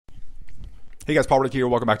Hey guys, Paul Rick here.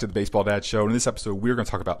 Welcome back to the Baseball Dad Show. In this episode, we're going to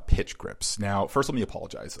talk about pitch grips. Now, first, let me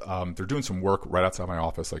apologize. They're doing some work right outside my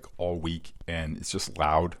office like all week, and it's just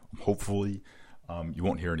loud. Hopefully, you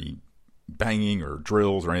won't hear any banging or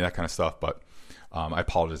drills or any of that kind of stuff, but I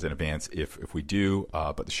apologize in advance if we do,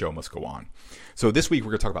 but the show must go on. So this week,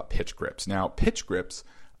 we're going to talk about pitch grips. Now, pitch grips,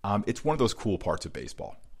 it's one of those cool parts of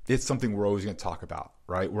baseball. It's something we're always going to talk about,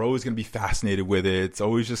 right? We're always going to be fascinated with it. It's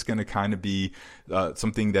always just going to kind of be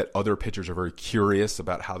something that other pitchers are very curious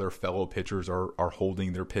about how their fellow pitchers are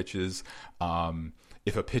holding their pitches.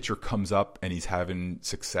 If a pitcher comes up and he's having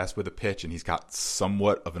success with a pitch and he's got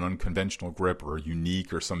somewhat of an unconventional grip or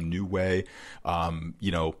unique or some new way,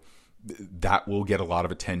 that will get a lot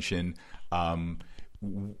of attention.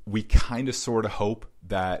 We kind of sort of hope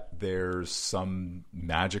that there's some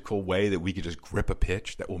magical way that we could just grip a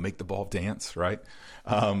pitch that will make the ball dance, right?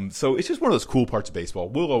 So it's just one of those cool parts of baseball.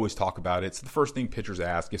 We'll always talk about it. It's the first thing pitchers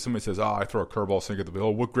ask. If somebody says, I throw a curveball, sinker the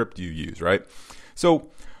ball, what grip do you use, right? So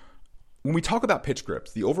when we talk about pitch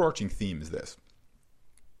grips, the overarching theme is this.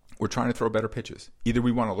 We're trying to throw better pitches. Either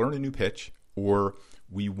we want to learn a new pitch or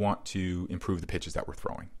we want to improve the pitches that we're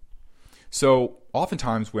throwing. So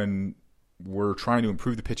oftentimes when we're trying to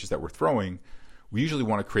improve the pitches that we're throwing, we usually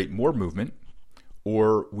want to create more movement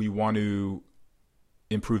or we want to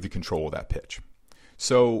improve the control of that pitch.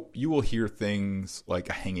 So you will hear things like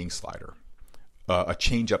a hanging slider, a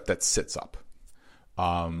changeup that sits up,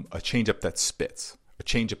 a changeup that spits, a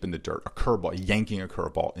changeup in the dirt, a curveball, yanking a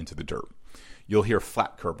curveball into the dirt. You'll hear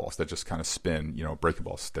flat curveballs that just kind of spin, breaking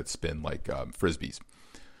balls that spin like Frisbees.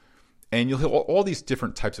 And you'll hear all these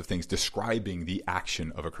different types of things describing the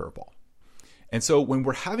action of a curveball. And so when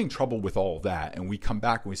we're having trouble with all of that and we come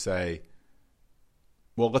back and we say,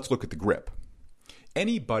 well, let's look at the grip.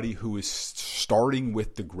 Anybody who is starting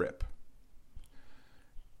with the grip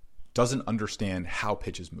doesn't understand how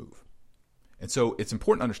pitches move. And so it's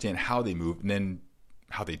important to understand how they move and then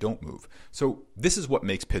how they don't move. So this is what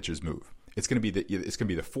makes pitches move. It's going to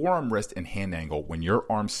be the forearm, wrist, and hand angle when your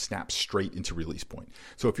arm snaps straight into release point.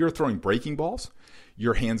 So if you're throwing breaking balls,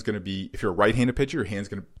 your hand's going to be, if you're a right-handed pitcher, your hand's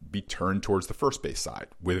going to be turned towards the first base side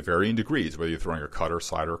with varying degrees, whether you're throwing a cutter,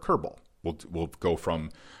 slider, or curveball. We'll go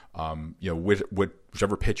from,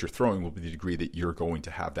 whichever pitch you're throwing will be the degree that you're going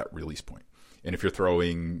to have that release point. And if you're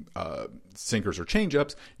throwing sinkers or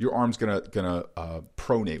changeups, your arm's gonna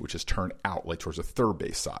pronate, which is turn out, like towards the third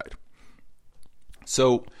base side.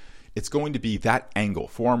 So it's going to be that angle,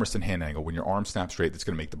 forearm, wrist, and hand angle, when your arm snaps straight, that's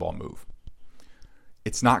going to make the ball move.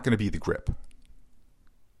 It's not going to be the grip.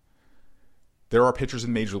 There are pitchers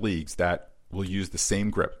in major leagues that will use the same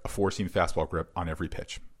grip, a four-seam fastball grip, on every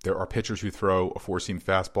pitch. There are pitchers who throw a four-seam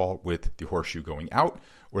fastball with the horseshoe going out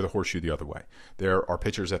or the horseshoe the other way. There are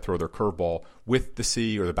pitchers that throw their curveball with the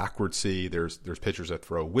C or the backward C. There's pitchers that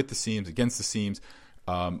throw with the seams, against the seams,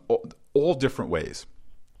 all different ways.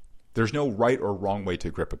 There's no right or wrong way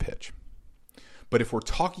to grip a pitch. But if we're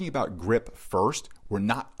talking about grip first, we're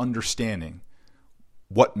not understanding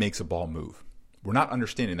what makes a ball move. We're not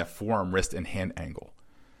understanding that forearm, wrist, and hand angle.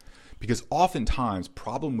 Because oftentimes,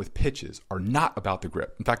 problem with pitches are not about the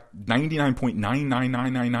grip. In fact,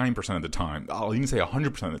 99.99999% of the time, I'll even say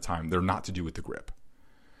 100% of the time, they're not to do with the grip.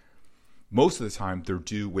 Most of the time, they're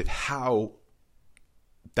due with how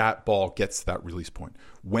that ball gets to that release point.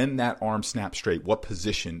 When that arm snaps straight, what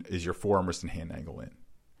position is your forearm, wrist, and hand angle in?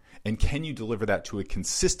 And can you deliver that to a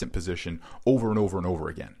consistent position over and over and over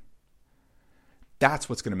again? That's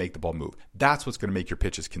what's going to make the ball move. That's what's going to make your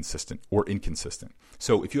pitches consistent or inconsistent.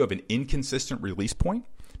 So if you have an inconsistent release point,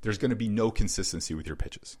 there's going to be no consistency with your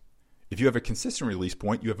pitches. If you have a consistent release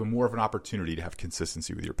point, you have more of an opportunity to have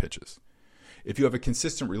consistency with your pitches. If you have a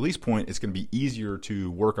consistent release point, it's going to be easier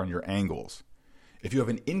to work on your angles. If you have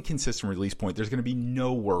an inconsistent release point, there's going to be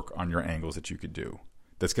no work on your angles that you could do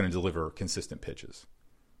that's going to deliver consistent pitches.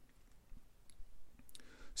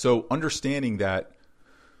 So understanding that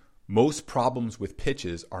most problems with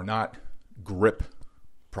pitches are not grip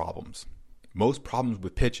problems. Most problems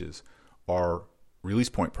with pitches are release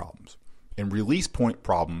point problems. And release point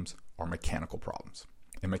problems are mechanical problems.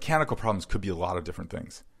 And mechanical problems could be a lot of different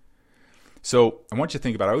things. So I want you to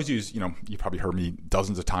think about, I always use, you probably heard me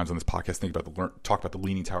dozens of times on this podcast talk about the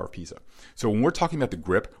Leaning Tower of Pisa. So when we're talking about the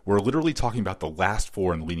grip, we're literally talking about the last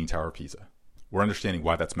four in the Leaning Tower of Pisa. We're understanding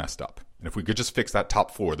why that's messed up. And if we could just fix that top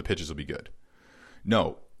four, the pitches will be good.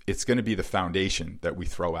 No, it's going to be the foundation that we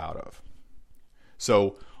throw out of.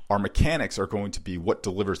 So our mechanics are going to be what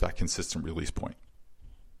delivers that consistent release point.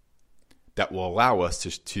 That will allow us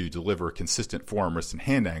to deliver a consistent forearm, wrist, and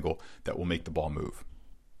hand angle that will make the ball move.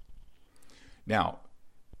 Now,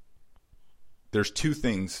 there's two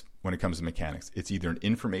things when it comes to mechanics. It's either an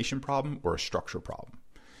information problem or a structure problem.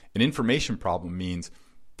 An information problem means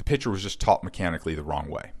the pitcher was just taught mechanically the wrong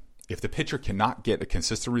way. If the pitcher cannot get a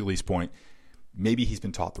consistent release point, maybe he's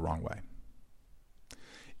been taught the wrong way.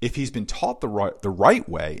 If he's been taught the right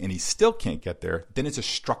way and he still can't get there, then it's a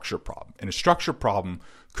structure problem. And a structure problem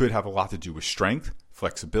could have a lot to do with strength,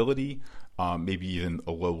 flexibility, maybe even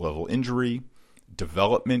a low-level injury,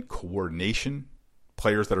 development, coordination.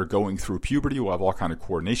 Players that are going through puberty will have all kinds of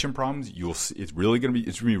coordination problems. You'll see it's going to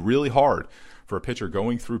be really hard for a pitcher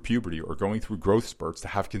going through puberty or going through growth spurts to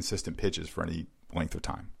have consistent pitches for any length of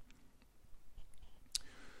time.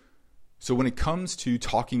 So when it comes to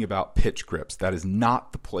talking about pitch grips, that is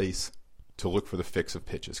not the place to look for the fix of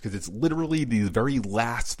pitches, because it's literally the very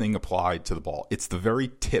last thing applied to the ball. It's the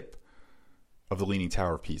very tip of the Leaning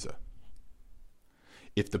Tower of Pisa.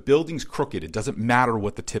 If the building's crooked, it doesn't matter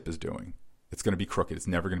what the tip is doing. It's going to be crooked. It's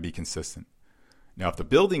never going to be consistent. Now, if the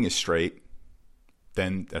building is straight,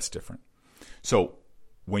 then that's different. So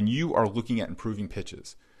when you are looking at improving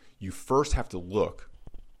pitches, you first have to look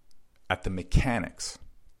at the mechanics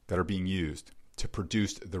that are being used to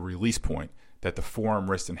produce the release point that the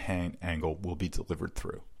forearm, wrist, and hand angle will be delivered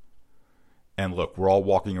through. And look, we're all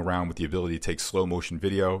walking around with the ability to take slow motion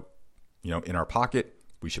video, in our pocket.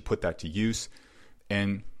 We should put that to use.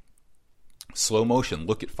 And slow motion,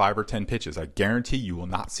 look at 5 or 10 pitches. I guarantee you will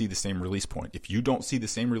not see the same release point. If you don't see the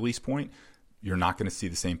same release point, you're not going to see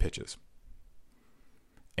the same pitches.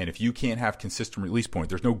 And if you can't have consistent release point,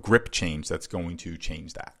 there's no grip change that's going to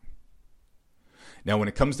change that. Now, when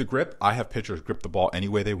it comes to grip, I have pitchers grip the ball any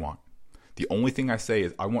way they want. The only thing I say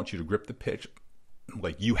is I want you to grip the pitch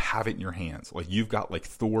like you have it in your hands, like you've got like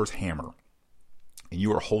Thor's hammer, and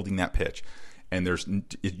you are holding that pitch, and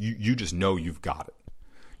you just know you've got it.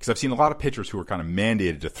 Because I've seen a lot of pitchers who are kind of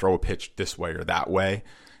mandated to throw a pitch this way or that way,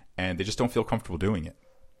 and they just don't feel comfortable doing it.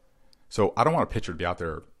 So I don't want a pitcher to be out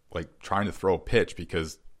there like trying to throw a pitch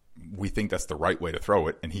because we think that's the right way to throw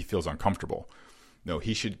it, and he feels uncomfortable. No,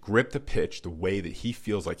 he should grip the pitch the way that he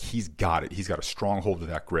feels like he's got it. He's got a strong hold of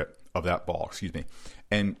that grip, of that ball,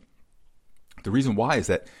 And the reason why is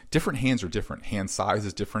that different hands are different. Hand size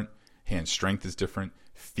is different. Hand strength is different.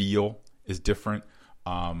 Feel is different.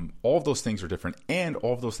 All of those things are different, and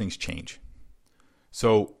all of those things change.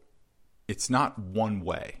 So it's not one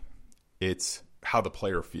way. It's how the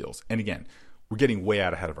player feels. And again, we're getting way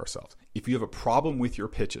out ahead of ourselves. If you have a problem with your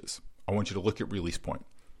pitches, I want you to look at release point.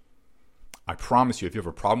 I promise you, if you have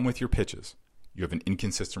a problem with your pitches, you have an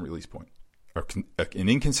inconsistent release point. An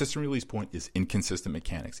inconsistent release point is inconsistent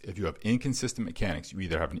mechanics. If you have inconsistent mechanics, you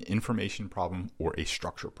either have an information problem or a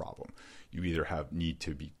structure problem. You either need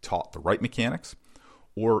to be taught the right mechanics,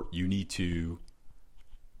 or you need to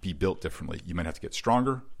be built differently. You might have to get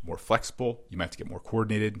stronger, more flexible. You might have to get more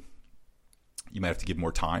coordinated. You might have to give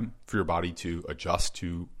more time for your body to adjust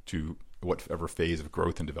to whatever phase of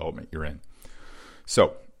growth and development you're in.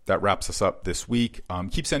 So that wraps us up this week.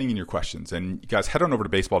 Keep sending in your questions. And you guys, head on over to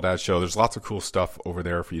Baseball Dads Show. There's lots of cool stuff over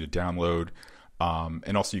there for you to download.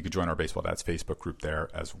 And also you could join our Baseball Dads Facebook group there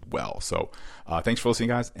as well. So thanks for listening,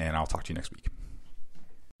 guys, and I'll talk to you next week.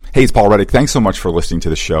 Hey, it's Paul Reddick. Thanks so much for listening to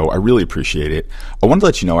the show. I really appreciate it. I wanted to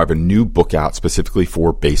let you know I have a new book out specifically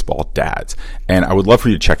for baseball dads, and I would love for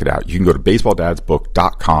you to check it out. You can go to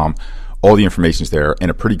baseballdadsbook.com. All the information is there, and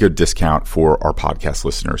a pretty good discount for our podcast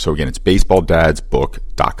listeners. So again, it's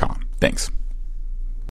baseballdadsbook.com. Thanks.